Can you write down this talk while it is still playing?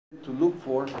to look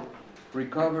for,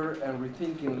 recover, and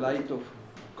rethink in light of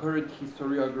current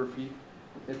historiography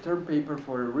a term paper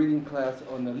for a reading class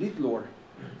on elite lore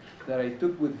that I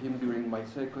took with him during my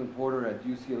second quarter at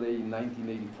UCLA in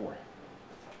 1984.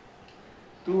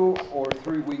 2 or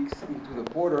 3 weeks into the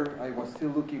quarter, I was still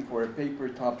looking for a paper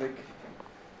topic.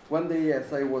 One day,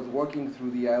 as I was walking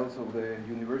through the aisles of the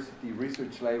university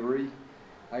research library,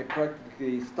 I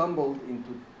practically stumbled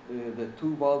into the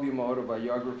 2-volume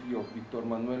autobiography of Víctor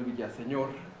Manuel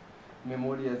Villaseñor,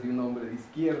 Memorias de un Hombre de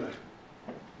Izquierda,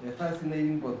 a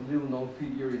fascinating but little-known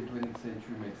figure in 20th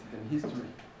century Mexican history.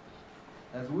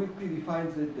 As Wilkie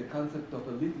defines it, the concept of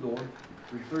elite lore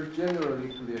refers generally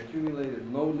to the accumulated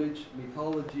knowledge,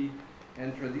 mythology,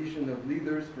 and tradition of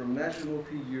leaders from national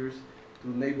figures to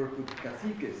neighborhood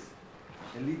caciques.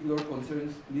 Elite lore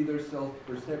concerns leaders'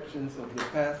 self-perceptions of the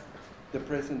past, the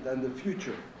present, and the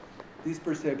future. These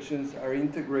perceptions are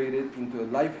integrated into a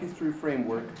life history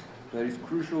framework that is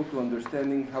crucial to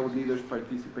understanding how leaders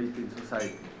participate in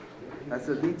society. As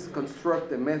elites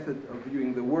construct a method of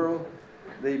viewing the world,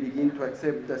 they begin to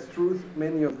accept as truth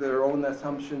many of their own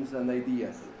assumptions and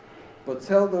ideas. But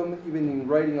seldom, even in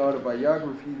writing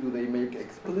autobiography, do they make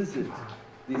explicit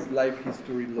this life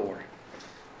history lore.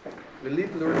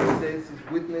 Elite lore is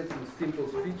witnessed in simple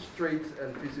speech traits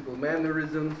and physical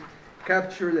mannerisms,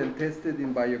 captured and tested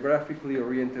in biographically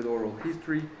oriented oral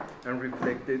history, and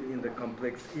reflected in the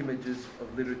complex images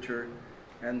of literature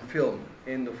and film,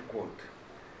 end of quote.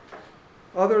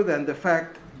 Other than the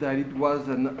fact that it was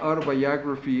an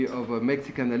autobiography of a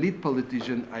Mexican elite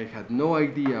politician, I had no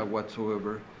idea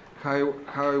whatsoever how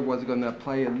I was going to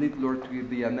apply elite lore to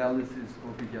the analysis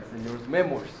of Villaseñor's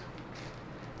memoirs.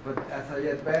 But as I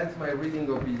advanced my reading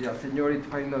of Villaseñor, it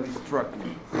finally struck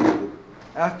me.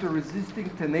 After resisting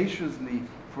tenaciously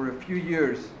for a few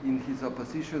years in his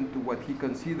opposition to what he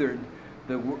considered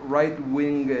the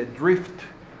right-wing drift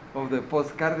of the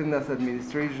post-Cárdenas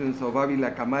administrations of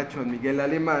Ávila Camacho and Miguel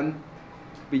Alemán,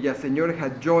 Villaseñor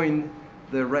had joined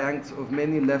the ranks of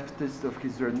many leftists of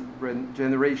his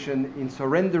generation in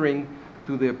surrendering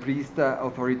to the priista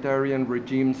authoritarian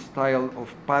regime style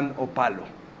of pan o palo.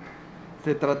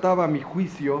 Se trataba, a mi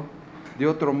juicio, de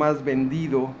otro más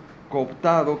vendido,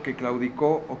 cooptado, que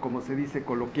claudicó, o como se dice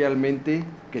coloquialmente,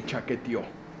 que chaqueteó.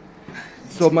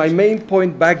 So my main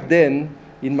point back then,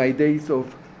 in my days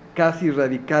of casi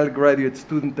radical graduate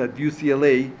student at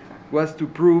UCLA, was to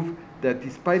prove that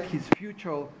despite his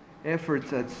futile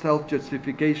efforts at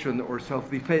self-justification or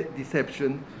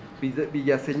self-deception,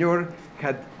 Villaseñor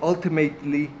had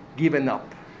ultimately given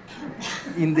up.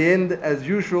 In the end, as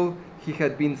usual, he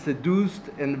had been seduced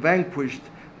and vanquished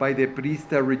by the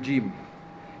priista regime.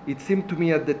 It seemed to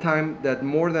me at the time that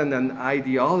more than an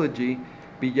ideology,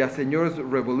 Villaseñor's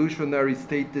revolutionary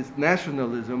statist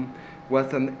nationalism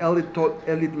was an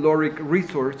elite-loric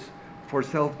resource for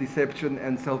self-deception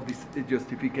and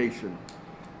self-justification,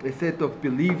 a set of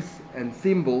beliefs and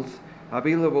symbols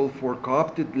available for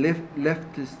co-opted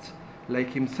leftists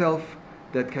like himself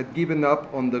that had given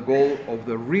up on the goal of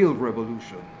the real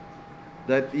revolution,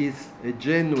 that is, a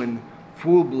genuine,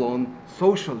 full-blown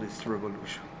socialist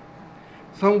revolution.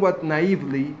 Somewhat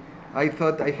naively, I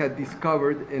thought I had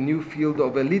discovered a new field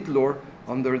of elite lore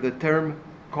under the term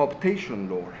cooptation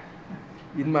lore.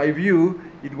 In my view,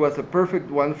 it was a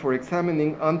perfect one for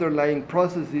examining underlying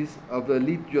processes of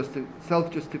elite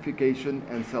self-justification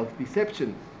and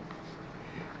self-deception.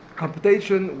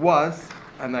 Cooptation was,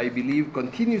 and I believe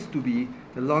continues to be,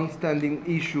 a long-standing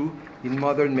issue in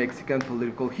modern Mexican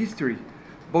political history,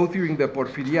 both during the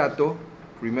Porfiriato,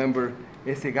 remember,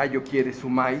 ese gallo quiere su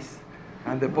maíz,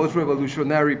 and the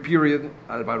post-revolutionary period,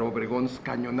 Álvaro Obregón's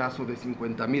cañonazo de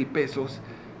 50,000 pesos,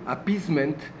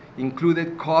 appeasement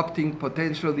included co-opting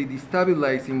potentially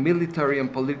destabilizing military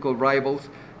and political rivals,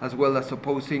 as well as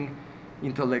opposing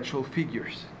intellectual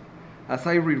figures. As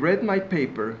I reread my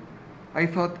paper, I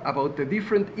thought about a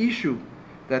different issue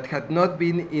that had not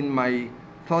been in my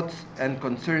thoughts and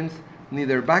concerns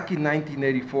neither back in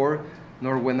 1984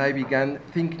 nor when I began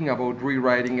thinking about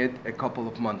rewriting it a couple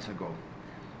of months ago.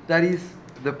 That is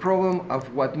the problem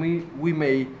of what we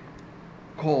may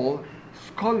call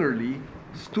scholarly,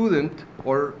 student,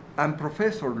 and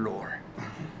professor lore.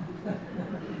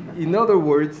 In other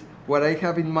words, what I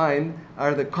have in mind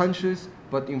are the conscious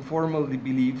but informal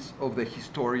beliefs of the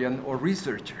historian or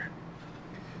researcher.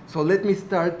 So let me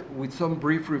start with some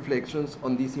brief reflections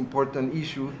on this important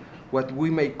issue, what we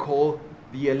may call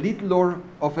the elite lore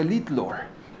of elite lore.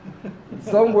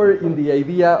 Somewhere in the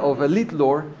idea of elite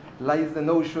lore lies the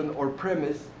notion or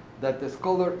premise that the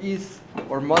scholar is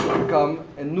or must become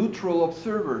a neutral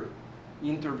observer,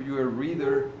 interviewer,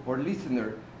 reader, or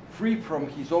listener, free from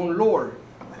his own lore,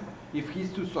 if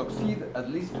he's to succeed, at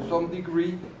least to some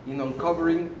degree, in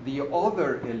uncovering the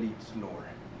other elite's lore.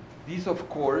 This, of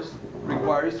course,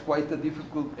 requires quite a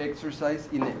difficult exercise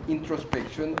in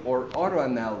introspection or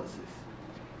auto-analysis.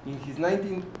 In his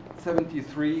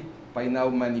 1973, by now,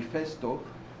 manifesto,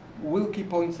 Wilkie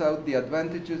points out the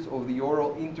advantages of the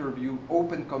oral interview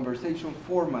open conversation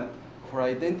format for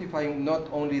identifying not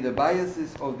only the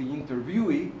biases of the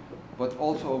interviewee, but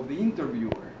also of the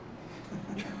interviewer.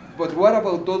 But what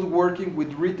about those working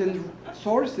with written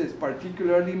sources,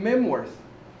 particularly memoirs?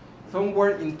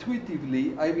 Somewhere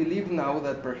intuitively, I believe now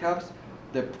that perhaps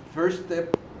the first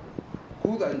step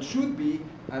could and should be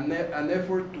an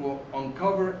effort to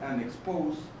uncover and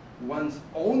expose one's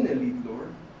own elite lore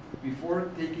before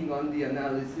taking on the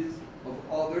analysis of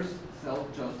others'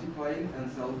 self-justifying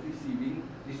and self-deceiving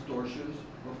distortions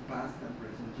of past and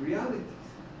present realities.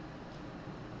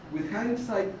 With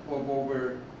hindsight of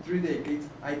over 3 decades,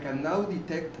 I can now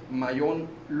detect my own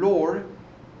lore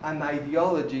and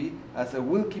ideology as a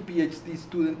Wilkie PhD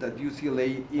student at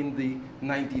UCLA in the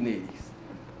 1980s.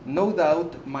 No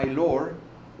doubt my lore,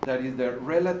 that is the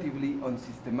relatively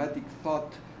unsystematic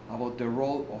thought about the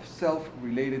role of self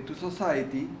related to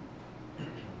society,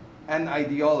 and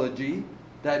ideology,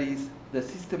 that is the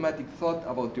systematic thought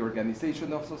about the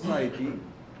organization of society,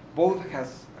 both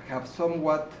have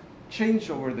somewhat changed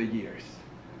over the years.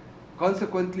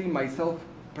 Consequently, my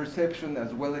self-perception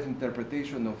as well as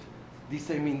interpretation of this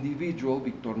same individual,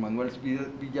 Victor Manuel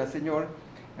Villaseñor,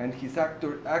 and his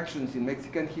actions in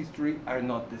Mexican history are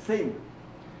not the same.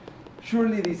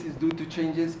 Surely this is due to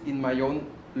changes in my own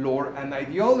lore and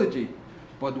ideology,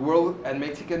 but world and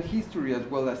Mexican history, as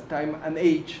well as time and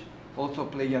age, also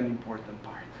play an important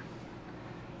part.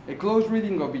 A close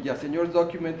reading of Villaseñor's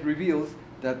document reveals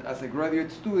that as a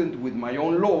graduate student with my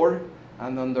own lore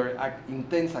and under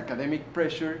intense academic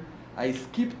pressure, I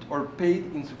skipped or paid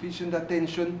insufficient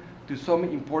attention to some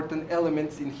important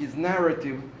elements in his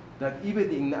narrative that even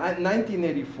in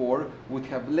 1984 would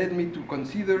have led me to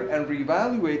consider and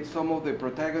reevaluate some of the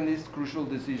protagonist's crucial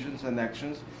decisions and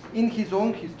actions in his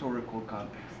own historical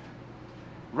context.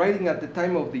 Writing at the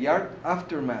time of the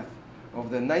aftermath of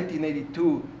the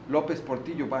 1982 López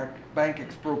Portillo bank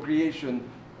expropriation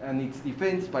and its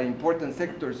defense by important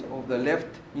sectors of the left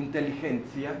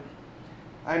intelligentsia,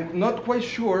 I'm not quite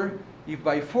sure if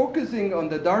by focusing on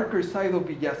the darker side of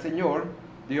Villaseñor,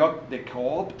 the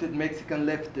co-opted Mexican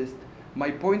leftist,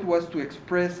 my point was to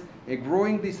express a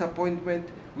growing disappointment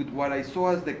with what I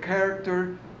saw as the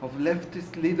character of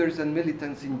leftist leaders and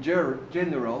militants in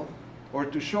general, or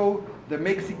to show the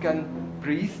Mexican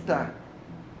priista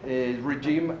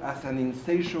regime as an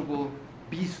insatiable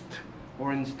beast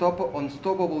or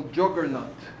unstoppable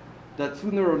juggernaut that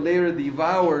sooner or later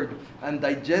devoured and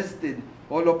digested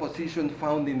all opposition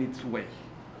found in its way.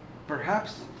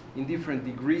 Perhaps in different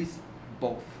degrees,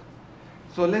 both.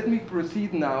 So let me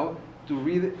proceed now to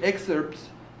read excerpts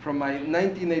from my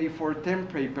 1984 term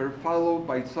paper, followed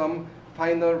by some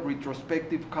final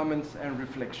retrospective comments and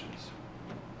reflections.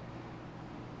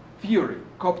 Theory.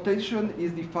 Cooptation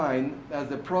is defined as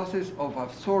the process of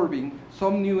absorbing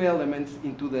some new elements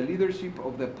into the leadership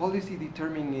of the policy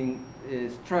determining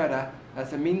strata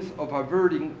as a means of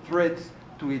averting threats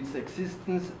to its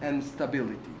existence and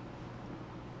stability.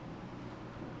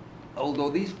 Although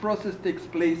this process takes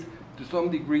place to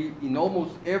some degree in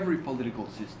almost every political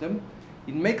system,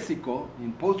 in Mexico,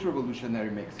 in post-revolutionary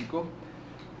Mexico,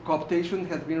 cooptation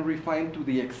has been refined to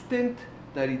the extent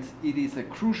that it is a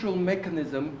crucial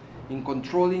mechanism in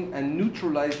controlling and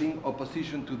neutralizing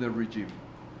opposition to the regime.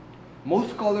 Most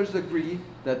scholars agree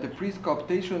that the priest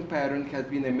cooptation pattern has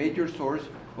been a major source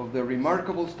of the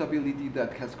remarkable stability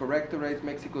that has characterized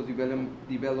Mexico's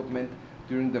development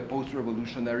during the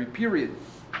post-revolutionary period.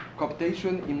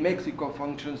 Cooptation in Mexico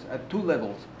functions at two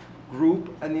levels,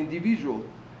 group and individual.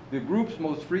 The groups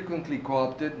most frequently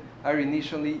co-opted are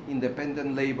initially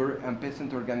independent labor and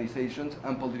peasant organizations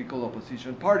and political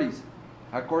opposition parties.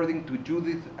 According to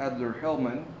Judith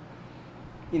Adler-Hellman,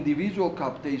 individual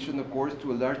cooptation occurs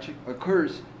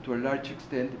to a large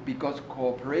extent because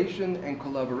cooperation and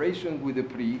collaboration with the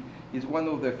PRI is one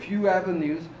of the few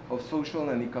avenues of social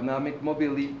and economic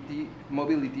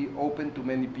mobility open to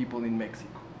many people in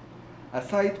Mexico.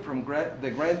 Aside from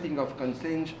the granting of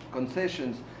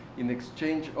concessions in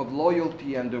exchange of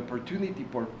loyalty and opportunity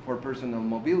for personal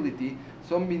mobility,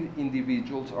 some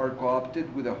individuals are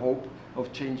co-opted with the hope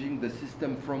of changing the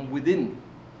system from within.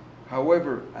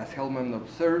 However, as Hellman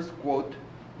observes, quote,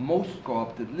 most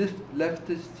co-opted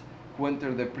leftists who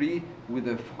enter the PRI with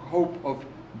the hope of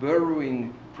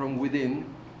burrowing from within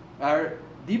are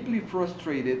deeply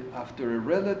frustrated after a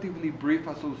relatively brief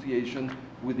association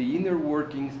with the inner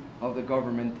workings of the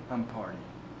government and party,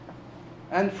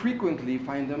 and frequently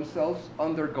find themselves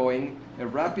undergoing a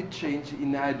rapid change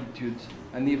in attitudes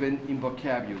and even in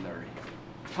vocabulary.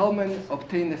 Hellman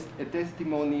obtained a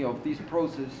testimony of this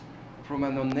process from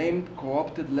an unnamed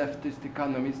co-opted leftist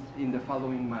economist in the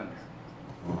following manner.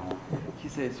 He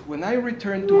says, when I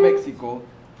returned to Mexico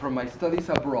from my studies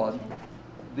abroad,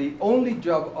 the only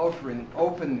job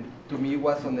open to me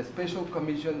was on a special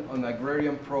commission on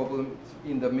agrarian problems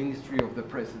in the Ministry of the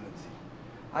Presidency.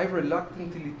 I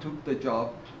reluctantly took the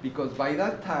job because by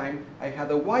that time I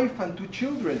had a wife and 2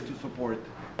 children to support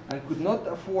and could not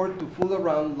afford to fool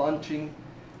around launching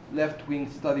left-wing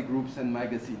study groups and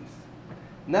magazines.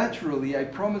 Naturally, I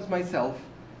promised myself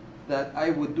that I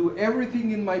would do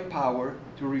everything in my power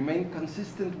to remain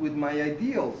consistent with my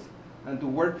ideals and to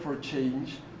work for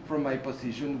change from my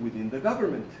position within the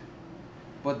government.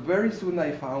 But very soon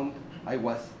I found I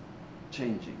was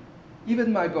changing.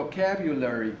 Even my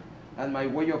vocabulary and my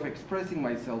way of expressing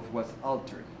myself was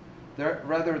altered.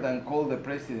 Rather than call the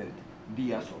president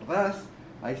Díaz Ordaz,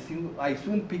 I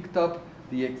soon picked up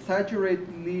the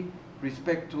exaggeratedly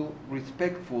respectful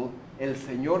El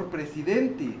Señor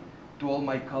Presidente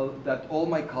that all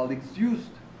my colleagues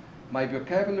used. My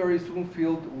vocabulary soon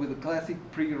filled with classic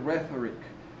pre-rhetoric.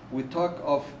 We talk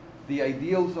of the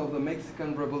ideals of the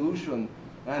Mexican Revolution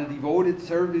and devoted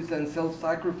service and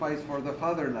self-sacrifice for the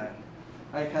fatherland.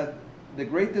 I had the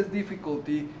greatest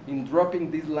difficulty in dropping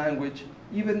this language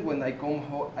even when I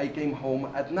came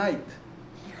home at night.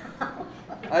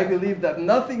 I believe that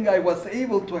nothing I was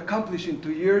able to accomplish in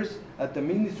 2 years at the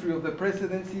Ministry of the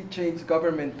Presidency changed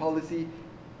government policy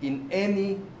in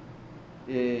any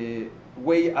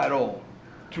way at all.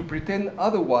 To pretend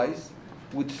otherwise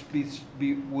would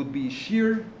be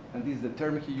sheer, and this is the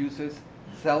term he uses,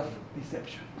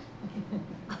 self-deception.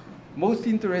 Most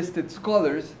interested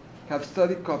scholars have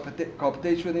studied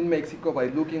cooptation in Mexico by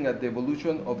looking at the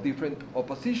evolution of different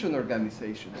opposition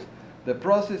organizations. The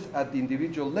process at the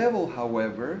individual level,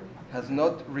 however, has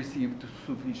not received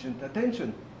sufficient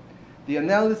attention. The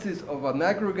analysis of an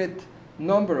aggregate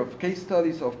number of case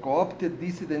studies of co-opted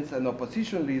dissidents and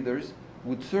opposition leaders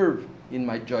would serve, in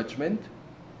my judgment,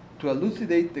 to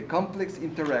elucidate the complex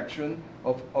interaction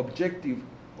of objective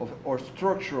or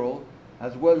structural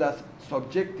as well as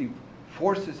subjective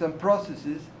forces and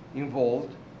processes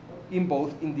involved in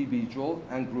both individual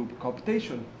and group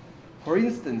cooptation. For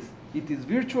instance, it is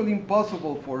virtually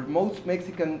impossible for most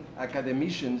Mexican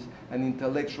academicians and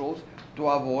intellectuals to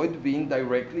avoid being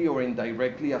directly or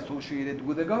indirectly associated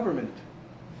with the government,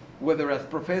 whether as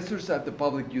professors at the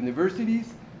public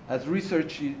universities, as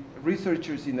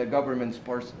researchers in a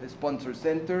government-sponsored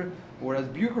center, or as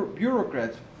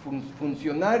bureaucrats,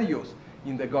 funcionarios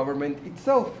in the government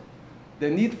itself. The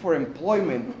need for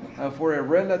employment and for a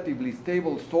relatively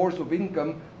stable source of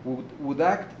income would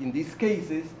act in these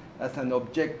cases as an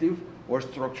objective or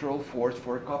structural force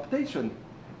for cooptation.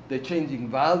 The changing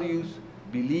values,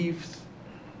 beliefs,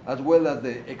 as well as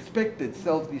the expected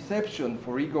self-deception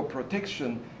for ego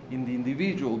protection in the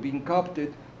individual being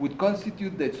coopted would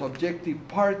constitute the subjective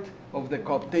part of the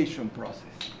cooptation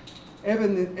process.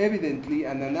 Evidently,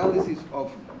 an analysis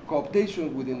of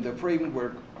cooptation within the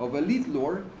framework of elite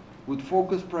law would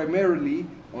focus primarily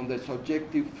on the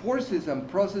subjective forces and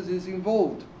processes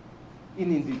involved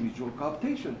in individual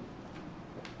cooptation.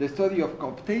 The study of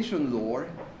cooptation law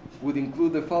would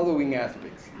include the following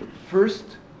aspects.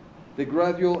 First, the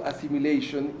gradual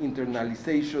assimilation,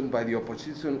 internalization by the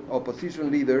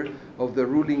opposition leader of the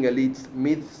ruling elite's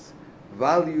myths,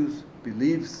 values,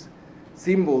 beliefs,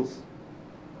 symbols,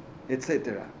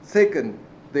 etc. Second,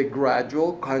 the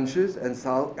gradual conscious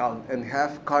and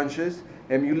half-conscious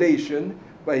emulation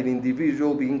by an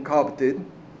individual being coopted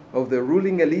of the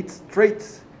ruling elite's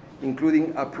traits,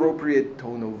 including appropriate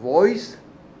tone of voice,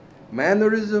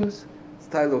 mannerisms,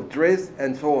 style of dress,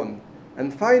 and so on.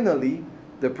 And finally,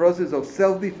 the process of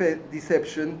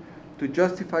self-deception to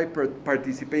justify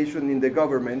participation in the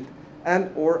government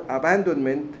and or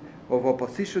abandonment of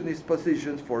oppositionist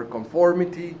positions for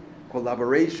conformity,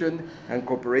 collaboration, and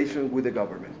cooperation with the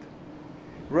government.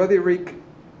 Roderick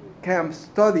Camp's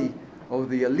study of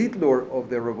the elite lore of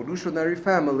the revolutionary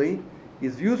family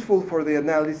is useful for the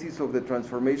analysis of the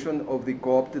transformation of the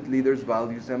co-opted leaders'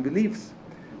 values and beliefs.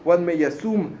 One may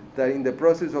assume that in the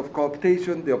process of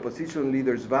cooptation, the opposition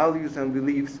leaders' values and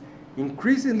beliefs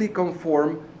increasingly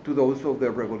conform to those of the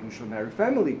revolutionary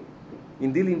family.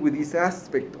 In dealing with this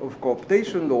aspect of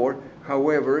cooptation law,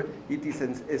 however, it is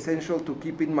essential to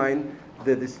keep in mind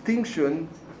the distinction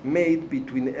made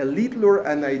between elite law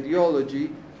and ideology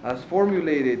as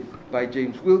formulated by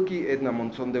James Wilkie, Edna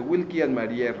Monzon de Wilkie, and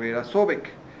Maria Herrera Sobek.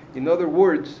 In other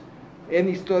words,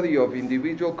 any study of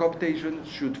individual cooptation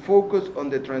should focus on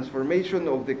the transformation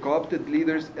of the co-opted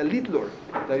leader's elitlore,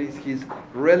 that is his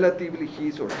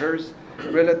or hers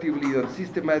relatively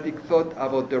unsystematic thought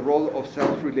about the role of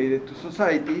self related to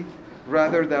society,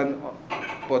 rather than,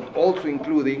 but also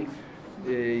including,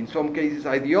 in some cases,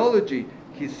 ideology,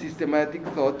 his systematic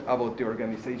thought about the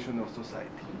organization of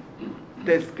society.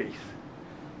 Test case.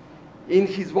 In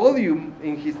his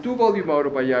two-volume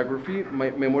autobiography,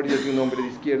 Memorias de un hombre de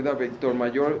izquierda, Víctor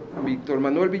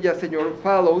Manuel Villaseñor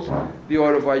follows the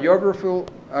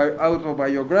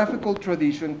autobiographical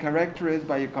tradition characterized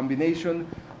by a combination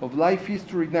of life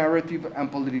history narrative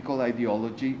and political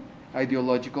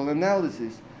ideological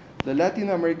analysis. The Latin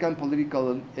American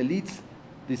political elites'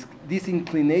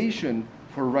 disinclination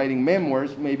for writing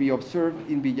memoirs may be observed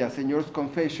in Villaseñor's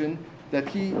confession that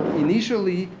he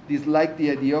initially disliked the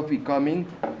idea of becoming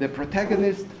the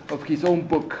protagonist of his own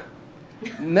book.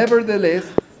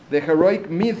 Nevertheless, the heroic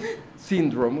myth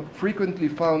syndrome frequently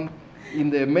found in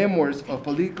the memoirs of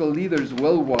political leaders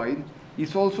worldwide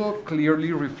is also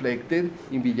clearly reflected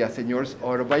in Villaseñor's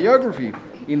autobiography.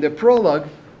 In the prologue,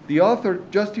 the author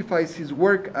justifies his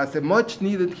work as a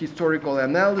much-needed historical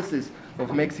analysis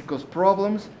of Mexico's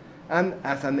problems and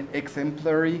as an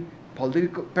exemplary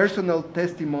personal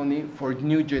testimony for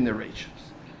new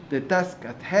generations. The task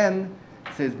at hand,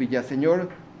 says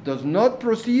Villaseñor, does not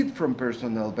proceed from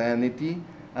personal vanity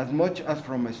as much as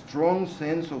from a strong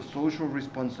sense of social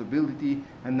responsibility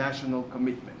and national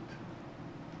commitment.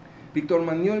 Víctor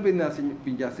Manuel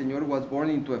Villaseñor was born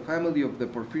into a family of the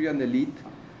Porfirian elite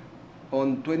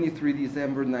on 23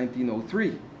 December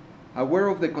 1903. Aware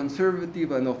of the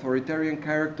conservative and authoritarian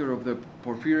character of the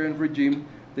Porfirian regime,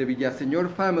 the Villaseñor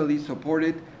family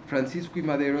supported Francisco y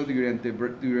Madero during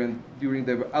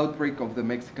the outbreak of the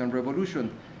Mexican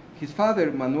Revolution. His father,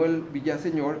 Manuel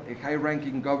Villaseñor, a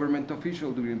high-ranking government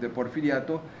official during the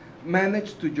Porfiriato,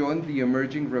 managed to join the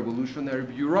emerging revolutionary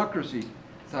bureaucracy.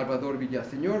 Salvador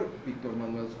Villaseñor, Víctor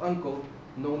Manuel's uncle,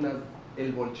 known as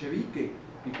El Bolchevique,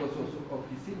 because of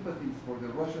his sympathies for the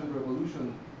Russian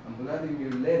Revolution and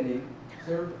Vladimir Lenin,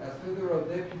 served as federal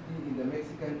deputy in the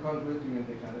Mexican Congress during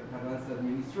the Carranza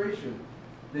administration.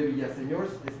 The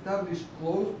Villaseñors established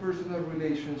close personal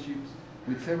relationships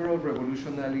with several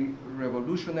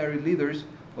revolutionary leaders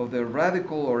of the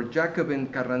radical or Jacobin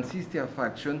Carrancista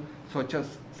faction, such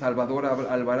as Salvador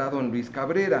Alvarado and Luis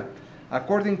Cabrera.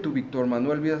 According to Víctor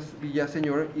Manuel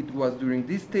Villaseñor, it was during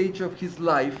this stage of his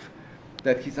life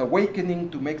that his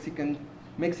awakening to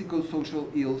Mexico's social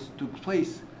ills took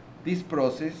place. This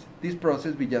process,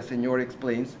 Villaseñor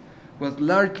explains, was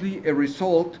largely a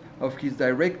result of his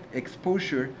direct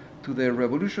exposure to the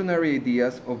revolutionary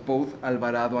ideas of both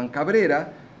Alvarado and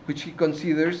Cabrera, which he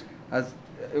considers as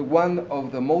one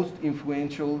of the most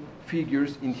influential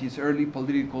figures in his early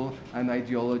political and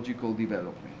ideological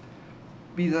development.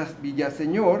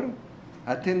 Villaseñor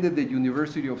attended the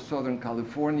University of Southern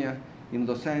California in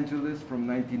Los Angeles from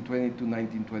 1920 to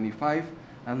 1925,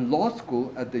 and law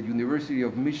school at the University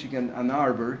of Michigan, Ann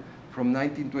Arbor, from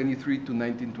 1923 to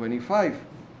 1925.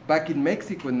 Back in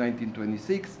Mexico in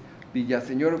 1926,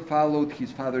 Villaseñor followed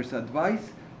his father's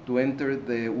advice to enter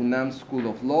the UNAM School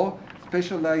of Law,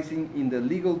 specializing in the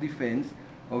legal defense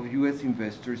of U.S.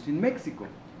 investors in Mexico.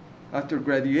 After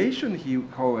graduation,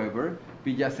 however,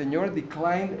 Villaseñor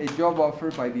declined a job offer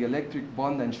by the Electric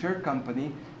Bond and Share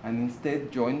Company and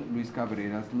instead joined Luis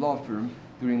Cabrera's law firm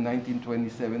during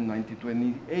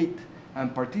 1927-1928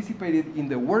 and participated in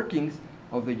the workings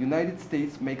of the United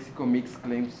States-Mexico Mixed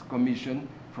Claims Commission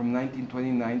from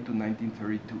 1929 to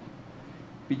 1932.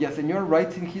 Villaseñor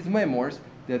writes in his memoirs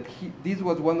that this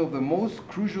was one of the most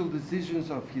crucial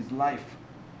decisions of his life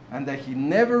and that he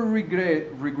never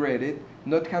regretted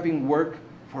not having worked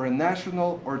for a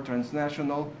national or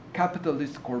transnational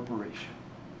capitalist corporation.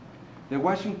 The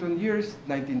Washington years,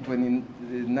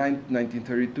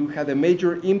 1929-1932, had a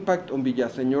major impact on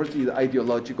Villaseñor's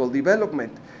ideological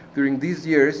development. During these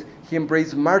years, he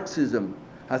embraced Marxism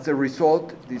as a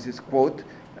result, this is quote,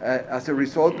 as a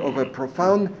result of a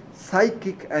profound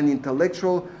psychic and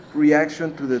intellectual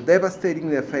reaction to the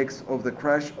devastating effects of the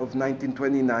crash of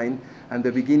 1929 and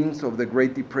the beginnings of the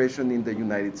Great Depression in the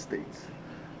United States.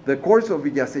 The course of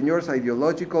Villaseñor's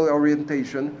ideological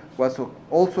orientation was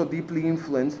also deeply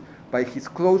influenced by his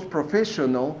close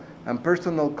professional and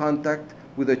personal contact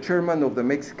with the chairman of the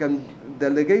Mexican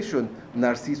delegation,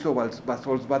 Narciso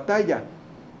Basols Batalla,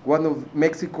 one of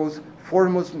Mexico's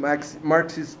foremost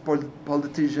Marxist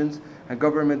politicians and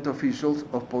government officials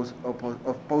of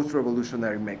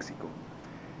post-revolutionary Mexico.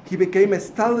 He became a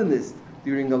Stalinist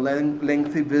during a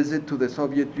lengthy visit to the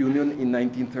Soviet Union in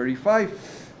 1935.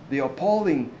 The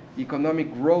appalling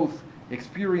economic growth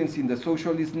experienced in the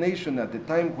socialist nation at the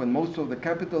time when most of the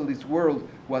capitalist world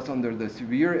was under the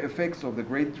severe effects of the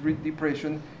Great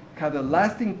Depression had a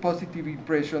lasting positive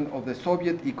impression of the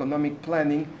Soviet economic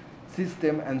planning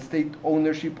system and state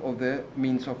ownership of the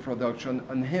means of production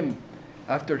on him.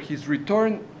 After his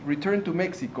return to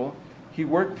Mexico, he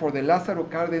worked for the Lázaro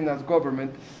Cárdenas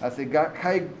government as a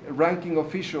high-ranking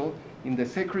official in the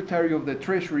Secretary of the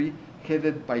Treasury,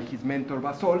 headed by his mentor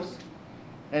Basols,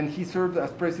 and he served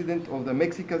as president of the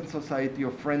Mexican Society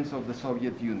of Friends of the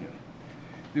Soviet Union.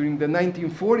 During the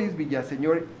 1940s,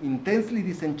 Villaseñor, intensely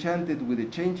disenchanted with the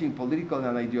changing political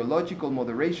and ideological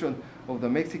moderation of the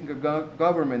Mexican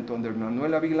government under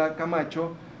Manuel Ávila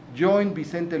Camacho, joined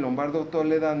Vicente Lombardo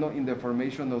Toledano in the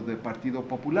formation of the Partido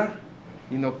Popular.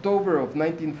 In October of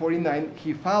 1949,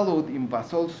 he followed in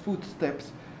Basol's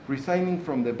footsteps, resigning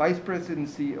from the vice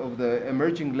presidency of the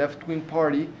emerging left-wing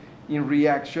party in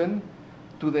reaction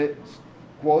to the,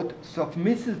 quote,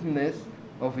 submissiveness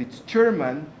of its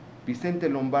chairman, Vicente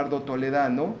Lombardo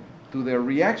Toledano, to the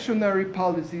reactionary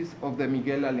policies of the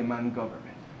Miguel Alemán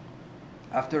government.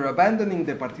 After abandoning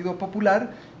the Partido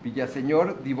Popular,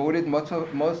 Villaseñor devoted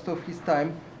most of his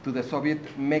time to the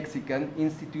Soviet-Mexican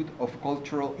Institute of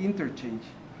Cultural Interchange,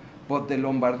 but the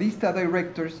Lombardista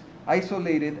directors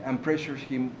isolated and pressured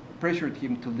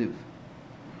him to leave.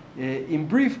 In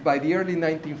brief, by the early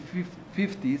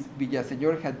 1950s,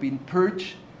 Villaseñor had been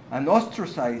purged and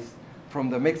ostracized from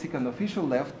the Mexican official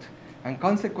left and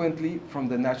consequently from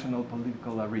the national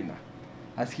political arena.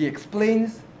 As he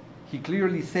explains, he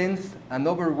clearly sensed an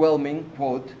overwhelming,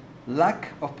 quote,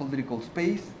 lack of political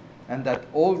space and that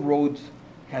all roads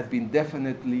had been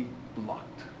definitely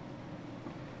blocked.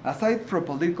 Aside from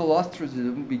political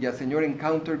ostracism, Villaseñor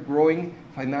encountered growing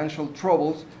financial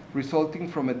troubles resulting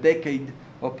from a decade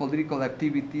of political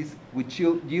activities which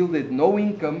yielded no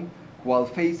income while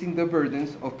facing the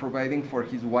burdens of providing for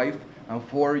his wife and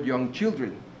 4 young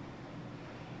children.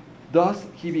 Thus,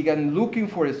 he began looking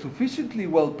for a sufficiently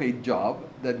well-paid job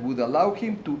that would allow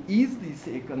him to ease these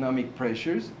economic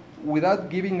pressures without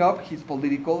giving up his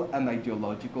political and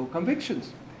ideological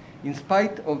convictions. In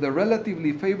spite of the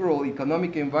relatively favorable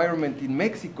economic environment in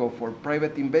Mexico for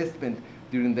private investment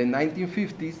during the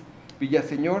 1950s,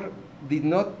 Villaseñor did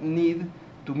not need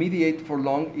to mediate for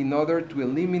long in order to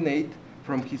eliminate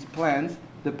from his plans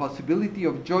the possibility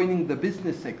of joining the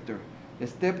business sector, a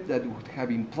step that would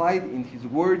have implied in his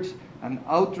words an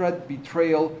outright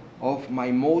betrayal of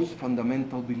my most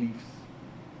fundamental beliefs.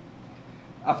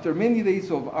 After many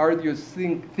days of arduous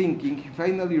thinking, he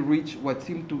finally reached what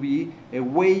seemed to be a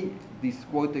way, this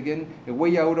quote again, a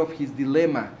way out of his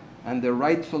dilemma and the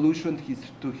right solution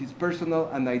to his personal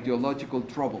and ideological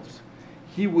troubles.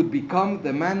 He would become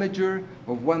the manager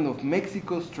of one of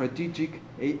Mexico's strategic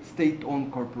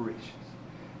state-owned corporations.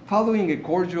 Following a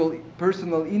cordial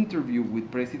personal interview with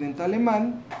President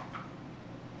Alemán,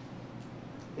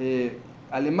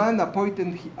 Alemán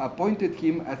appointed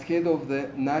him as head of the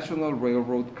National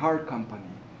Railroad Car Company,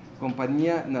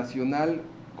 Compañía Nacional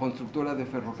Constructora de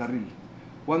Ferrocarril,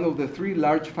 one of the 3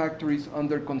 large factories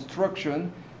under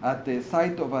construction at the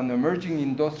site of an emerging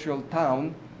industrial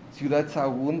town, Ciudad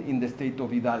in the state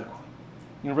of Hidalgo.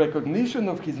 In recognition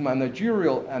of his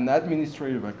managerial and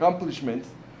administrative accomplishments,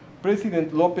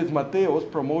 President López Mateos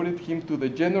promoted him to the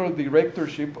general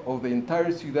directorship of the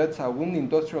entire Ciudad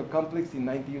industrial complex in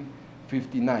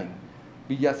 1959.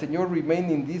 Villaseñor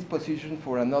remained in this position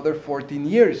for another 14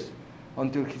 years,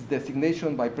 until his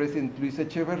designation by President Luis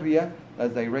Echeverría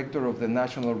as director of the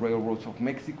National Railroads of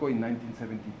Mexico in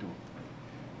 1972.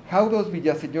 How does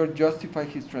Villaseñor justify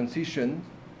his transition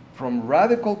from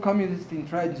radical communist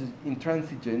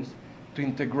intransigence to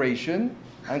integration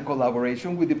and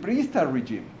collaboration with the Priista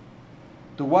regime?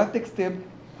 To what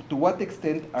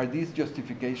extent are these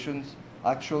justifications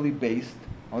actually based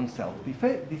on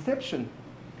self-deception?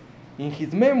 In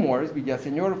his memoirs,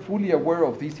 Villaseñor, fully aware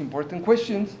of these important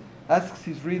questions, asks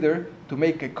his reader to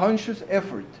make a conscious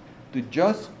effort to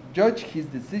judge his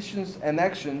decisions and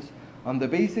actions on the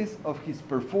basis of his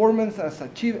performance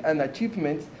and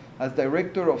achievements as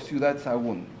director of Ciudad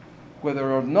Sahagún,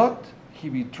 whether or not he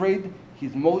betrayed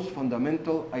his most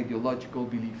fundamental ideological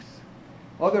beliefs.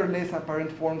 Other less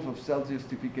apparent forms of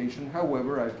self-justification,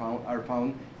 however, are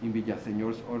found in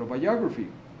Villaseñor's autobiography.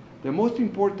 The most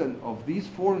important of these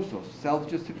forms of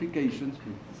self-justification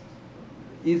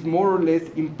is more or less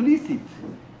implicit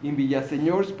in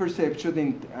Villaseñor's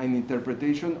perception and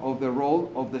interpretation of the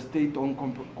role of the state-owned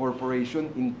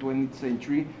corporation in 20th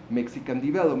century Mexican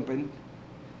development,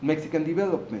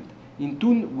 in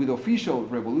tune with official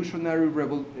revolutionary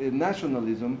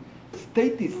nationalism,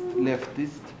 statist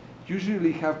leftists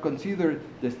usually have considered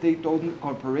the state-owned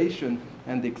corporation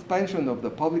and the expansion of the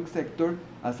public sector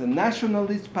as a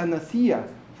nationalist panacea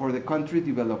for the country's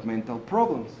developmental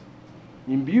problems.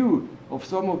 In view of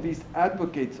some of these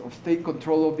advocates of state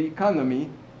control of the economy,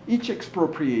 each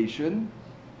expropriation,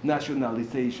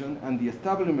 nationalization, and the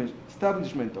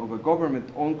establishment of a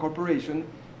government-owned corporation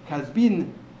has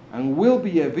been and will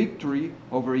be a victory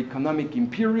over economic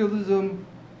imperialism,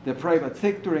 the private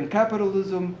sector and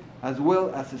capitalism, as well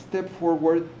as a step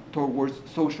forward towards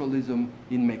socialism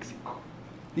in Mexico.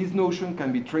 This notion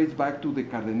can be traced back to the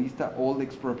Cardenista oil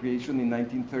expropriation in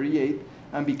 1938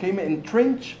 and became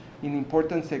entrenched in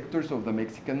important sectors of the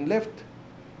Mexican left.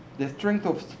 The strength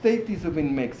of statism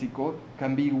in Mexico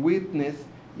can be witnessed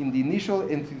in the initial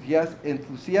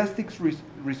enthusiastic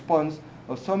response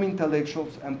of some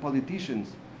intellectuals and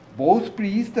politicians, both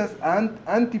priistas and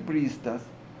anti-priistas,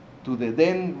 to the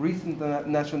then recent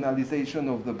nationalization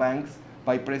of the banks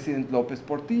by President López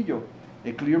Portillo,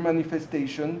 a clear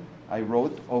manifestation, I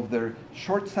wrote, of their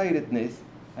short-sightedness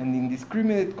and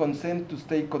indiscriminate consent to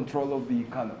state control of the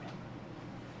economy.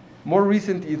 More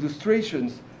recent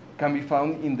illustrations can be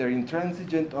found in their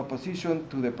intransigent opposition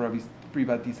to the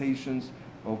privatizations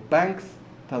of banks,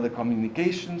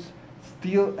 telecommunications,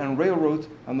 steel and railroads,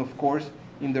 and of course,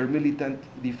 in their militant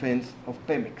defense of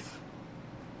Pemex.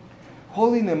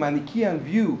 Holding a Manichaean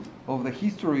view of the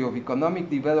history of economic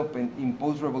development in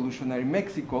post-revolutionary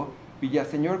Mexico,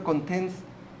 Villaseñor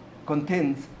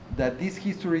contends that this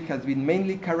history has been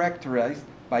mainly characterized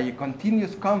by a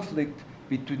continuous conflict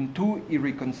between two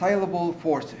irreconcilable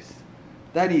forces.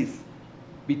 That is,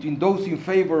 between those in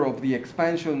favor of the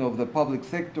expansion of the public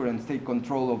sector and state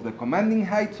control of the commanding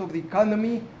heights of the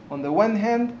economy on the one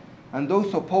hand, and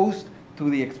those opposed to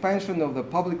the expansion of the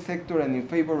public sector and in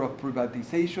favor of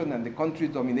privatization and the country's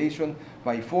domination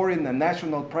by foreign and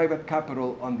national private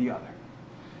capital on the other.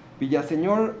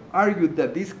 Villaseñor argued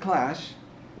that this clash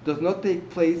does not take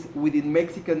place within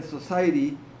Mexican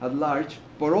society at large,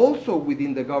 but also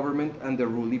within the government and the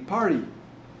ruling party.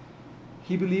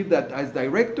 He believed that as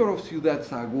director of Ciudad,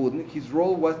 his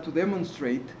role was to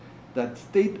demonstrate that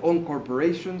state-owned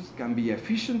corporations can be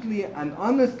efficiently and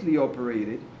honestly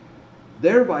operated,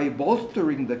 thereby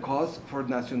bolstering the cause for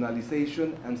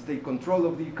nationalization and state control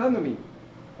of the economy,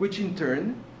 which in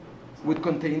turn would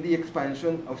contain the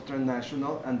expansion of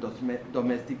transnational and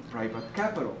domestic private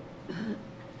capital.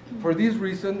 For this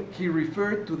reason, he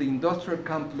referred to the industrial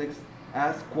complex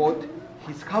as, quote,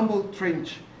 his humble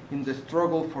trench in the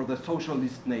struggle for the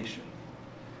socialist nation.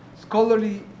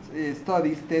 Scholarly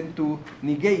studies tend to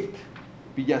negate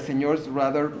Villaseñor's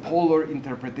rather polar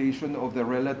interpretation of the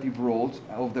relative roles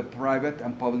of the private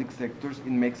and public sectors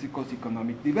in Mexico's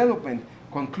economic development,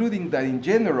 concluding that in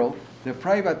general, the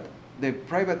private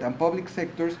and public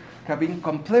sectors have been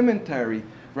complementary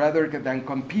rather than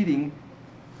competing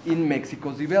in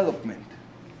Mexico's development.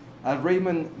 As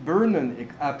Raymond Vernon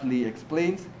aptly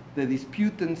explains, the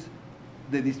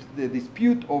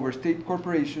dispute over state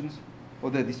corporations, or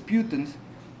the disputants,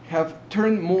 have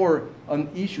turned more on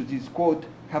issues, this quote,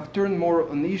 have turned more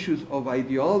on issues of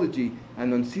ideology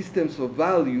and on systems of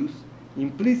values,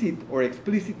 implicit or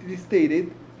explicitly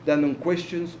stated, than on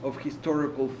questions of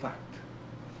historical fact.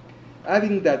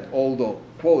 Adding that although,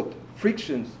 quote,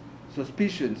 frictions,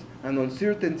 suspicions, and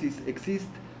uncertainties exist,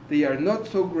 they are not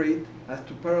so great as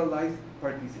to paralyze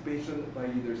participation by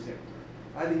either sector.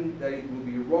 Adding that it would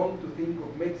be wrong to think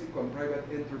of Mexican private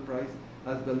enterprise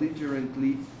as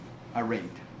belligerently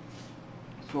arrayed.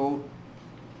 So,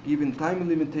 given time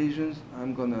limitations,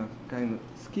 I'm gonna kind of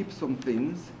skip some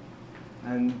things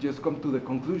and just come to the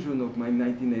conclusion of my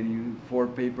 1984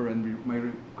 paper and my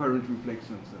current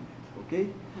reflections on it, okay?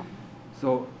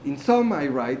 So, in sum, I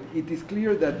write, it is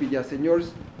clear that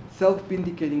Villaseñor's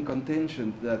self-vindicating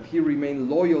contention that he remained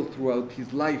loyal throughout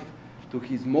his life to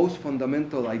his most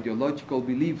fundamental ideological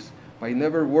beliefs by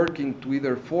never working to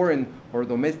either foreign or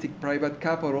domestic private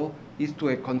capital is to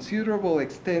a considerable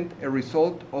extent a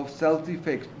result of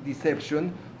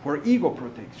self-deception for ego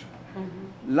protection.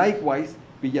 Mm-hmm. Likewise,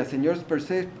 Villaseñor's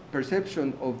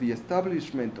perception of the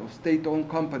establishment of state-owned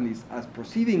companies as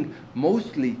proceeding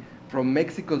mostly from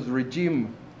Mexico's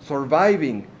regime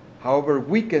surviving, however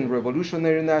weakened,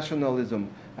 revolutionary nationalism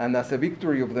and as a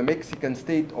victory of the Mexican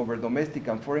state over domestic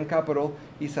and foreign capital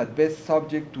is at best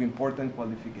subject to important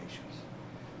qualifications.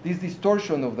 This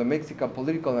distortion of the Mexican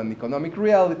political and economic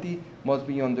reality must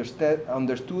be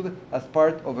understood as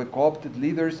part of a co-opted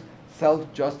leader's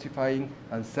self-justifying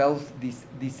and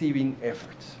self-deceiving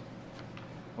efforts.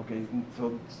 Okay,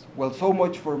 so, well, so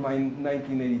much for my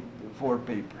 1984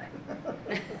 paper.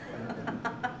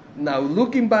 Now,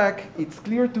 looking back, it's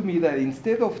clear to me that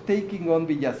instead of taking on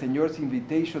Villaseñor's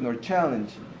invitation or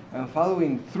challenge and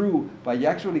following through by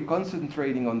actually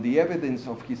concentrating on the evidence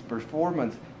of his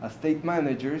performance as state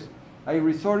managers, I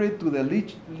resorted to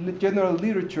the general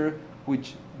literature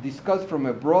which discussed from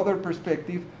a broader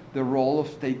perspective the role of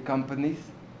state companies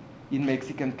in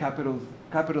Mexican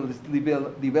capitalist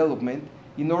development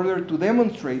in order to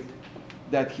demonstrate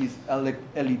that his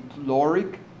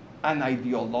elitloric and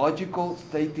ideological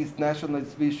statist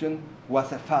nationalist vision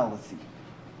was a fallacy.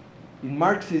 In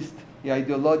Marxist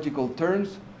ideological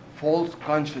terms, false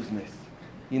consciousness.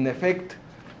 In effect,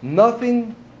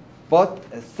 nothing but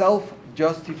a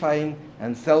self-justifying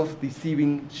and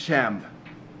self-deceiving sham.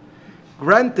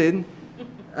 Granted,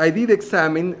 I did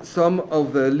examine some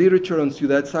of the literature on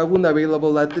Ciudad Sagún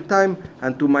available at the time,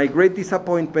 and to my great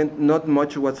disappointment, not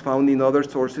much was found in other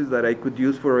sources that I could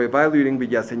use for evaluating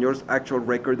Villaseñor's actual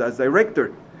record as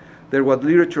director. There was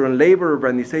literature on labor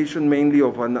organization, mainly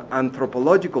of an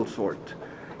anthropological sort.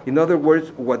 In other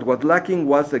words, what was lacking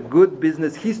was a good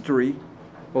business history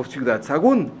of Ciudad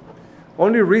Sagún.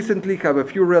 Only recently have a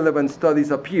few relevant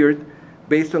studies appeared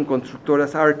based on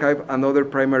Constructora's archive and other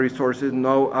primary sources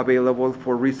now available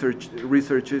for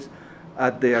researches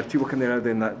at the Archivo General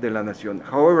de la Nación.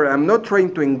 However, I'm not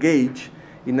trying to engage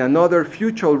in another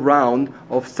futile round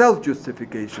of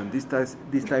self-justification,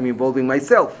 this time involving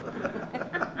myself.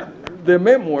 The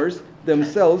memoirs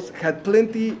themselves had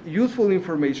plenty useful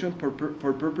information for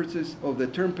purposes of the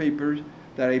term papers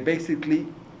that I basically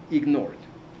ignored.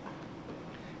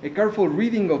 A careful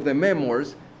reading of the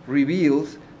memoirs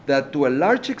reveals that to a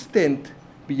large extent,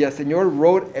 Villaseñor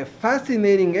wrote a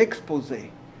fascinating expose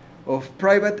of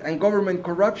private and government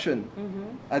corruption,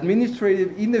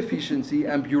 administrative inefficiency,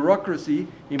 and bureaucracy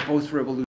in post-revolution.